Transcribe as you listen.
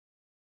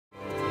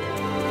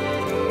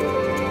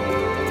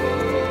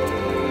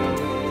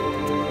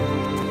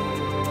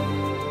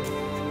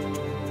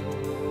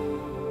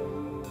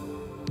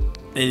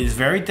It is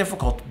very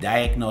difficult to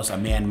diagnose a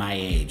man my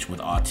age with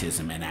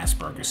autism and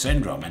Asperger's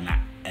syndrome,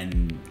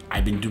 and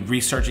I've been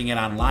researching it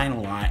online a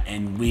lot,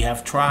 and we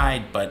have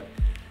tried, but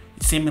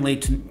seemingly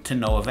to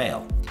no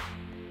avail.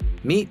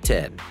 Meet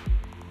Ted.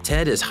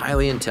 Ted is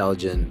highly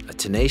intelligent, a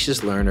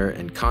tenacious learner,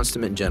 and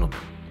consummate gentleman.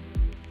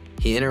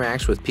 He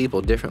interacts with people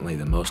differently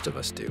than most of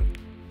us do.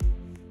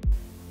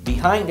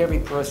 Behind every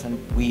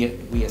person we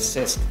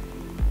assist,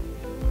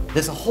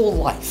 there's a whole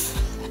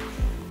life.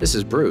 This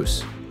is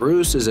Bruce.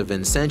 Bruce is a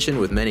Vicentian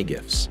with many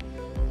gifts,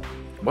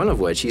 one of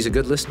which he's a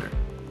good listener,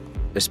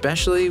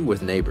 especially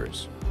with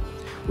neighbors.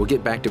 We'll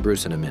get back to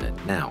Bruce in a minute.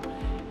 Now,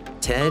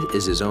 Ted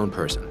is his own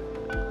person.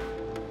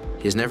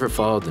 He has never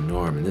followed the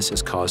norm, and this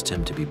has caused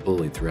him to be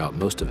bullied throughout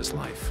most of his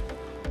life.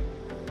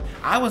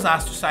 I was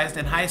ostracized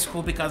in high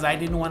school because I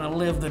didn't want to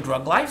live the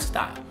drug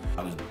lifestyle.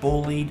 I was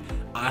bullied,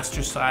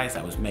 ostracized,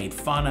 I was made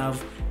fun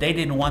of. They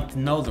didn't want to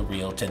know the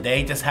real Ted.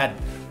 They just had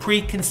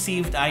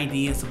preconceived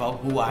ideas about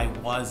who I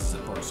was as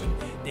a person.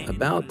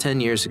 About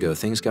 10 years ago,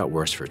 things got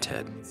worse for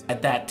Ted.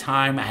 At that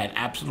time, I had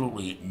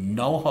absolutely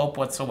no hope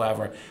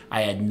whatsoever.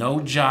 I had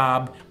no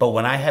job. But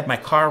when I had my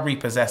car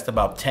repossessed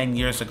about 10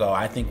 years ago,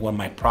 I think when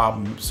my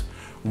problems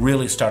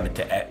really started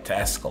to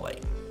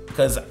escalate.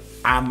 Because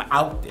I'm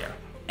out there.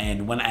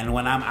 And when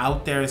I'm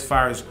out there, as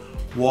far as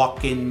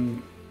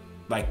walking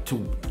like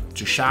to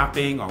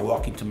shopping or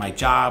walking to my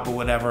job or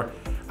whatever,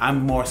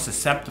 I'm more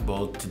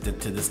susceptible to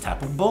this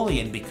type of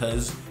bullying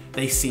because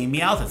they see me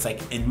out. It's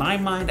like, in my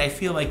mind, I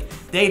feel like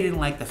they didn't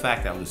like the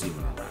fact that I was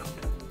even around.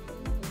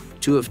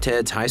 Two of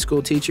Ted's high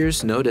school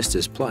teachers noticed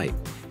his plight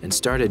and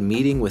started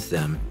meeting with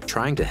them,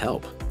 trying to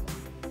help.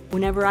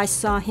 Whenever I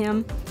saw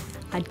him,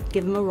 I'd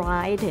give him a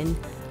ride, and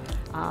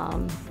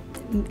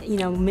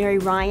Mary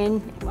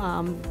Ryan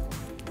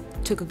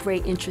took a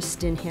great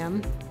interest in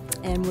him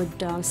and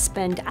would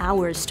spend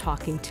hours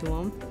talking to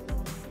him.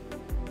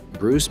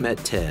 Bruce met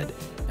Ted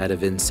at a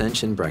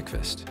Vicentian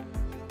breakfast.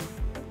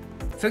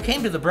 So I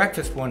came to the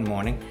breakfast one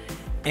morning,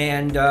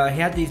 and he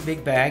had these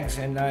big bags,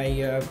 and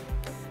I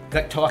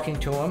got talking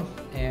to him,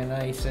 and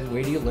I said,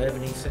 "Where do you live?"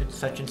 And he said,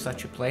 "Such and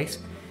such a place."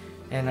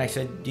 And I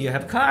said, "Do you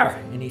have a car?"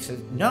 And he said,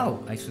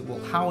 "No." I said, "Well,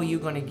 how are you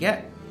going to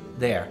get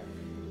there?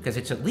 Because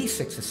it's at least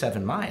 6 or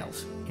 7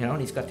 miles,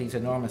 and he's got these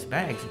enormous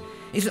bags."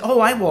 He said,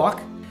 "Oh, I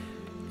walk."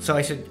 So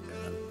I said,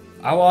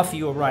 "I'll offer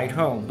you a ride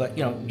home," but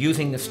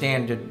using the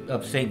standard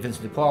of St.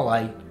 Vincent de Paul,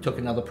 I took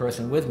another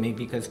person with me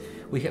because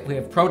we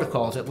have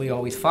protocols that we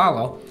always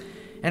follow,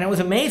 and I was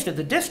amazed at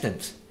the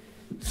distance.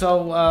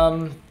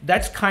 So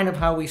that's kind of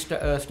how we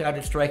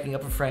started striking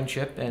up a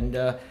friendship, and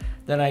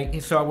then I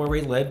saw where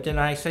he lived, and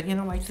I said,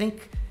 I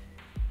think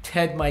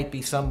Ted might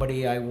be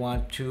somebody I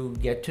want to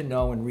get to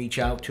know and reach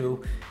out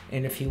to,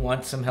 and if he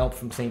wants some help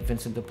from St.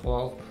 Vincent de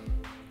Paul,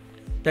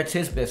 that's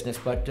his business,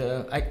 but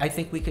I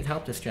think we could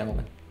help this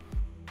gentleman.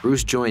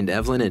 Bruce joined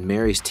Evelyn and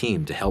Mary's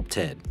team to help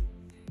Ted.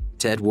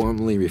 Ted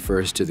warmly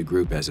refers to the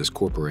group as his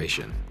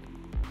corporation.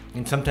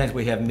 And sometimes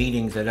we have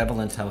meetings at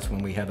Evelyn's house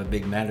when we have a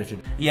big manager.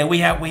 Yeah, we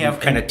have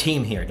kind of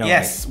team here, don't we?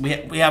 Yes, we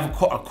have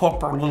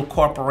a little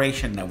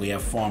corporation that we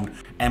have formed,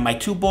 and my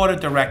 2 board of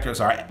directors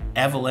are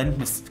Evelyn,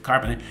 Mrs.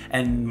 Carpenter,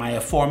 and my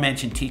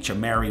aforementioned teacher,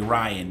 Mary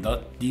Ryan.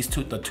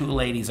 The two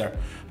ladies are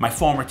my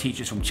former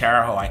teachers from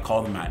Charahoe. I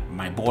call them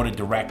my board of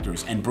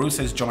directors, and Bruce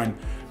has joined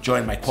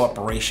my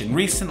corporation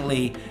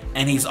recently,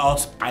 and he's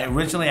also.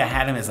 Originally I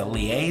had him as a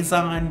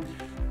liaison,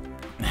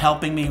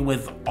 helping me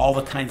with all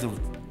the kinds of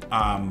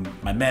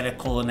my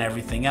medical and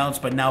everything else,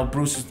 but now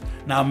Bruce is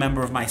now a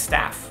member of my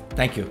staff.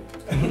 Thank you.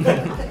 You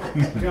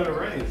got a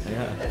raise.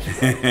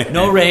 Yeah.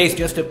 No raise,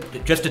 just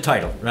a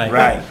title, right?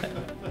 Right.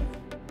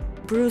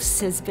 Bruce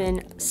has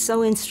been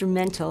so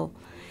instrumental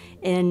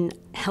in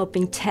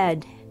helping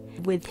Ted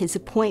with his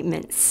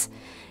appointments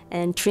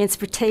and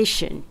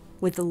transportation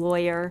with the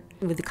lawyer,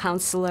 with the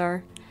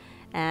counselor,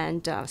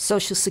 and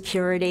Social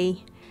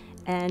Security,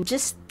 and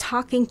just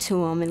talking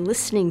to him and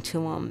listening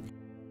to him.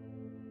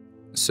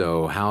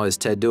 So how is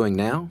Ted doing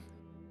now?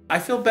 I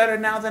feel better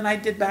now than I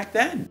did back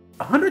then.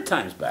 100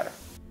 times better.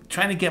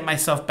 Trying to get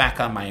myself back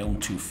on my own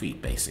 2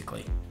 feet,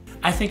 basically.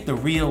 I think the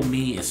real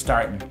me is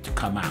starting to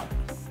come out.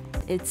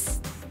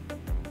 It's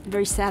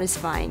very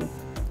satisfying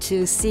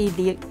to see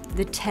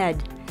the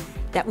Ted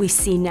that we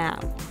see now.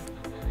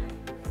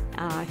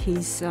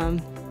 He's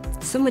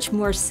so much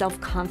more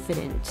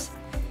self-confident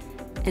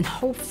and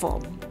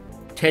hopeful.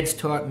 Ted's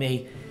taught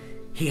me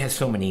he has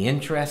so many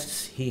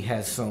interests, he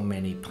has so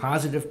many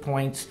positive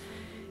points,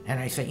 and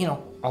I say,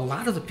 a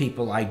lot of the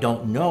people I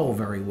don't know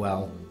very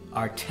well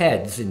are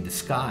Teds in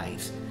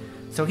disguise.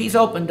 So he's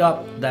opened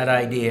up that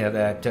idea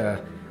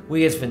that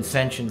we as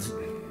Vicentians,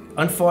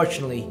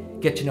 unfortunately,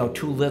 get to know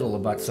too little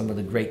about some of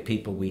the great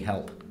people we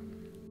help.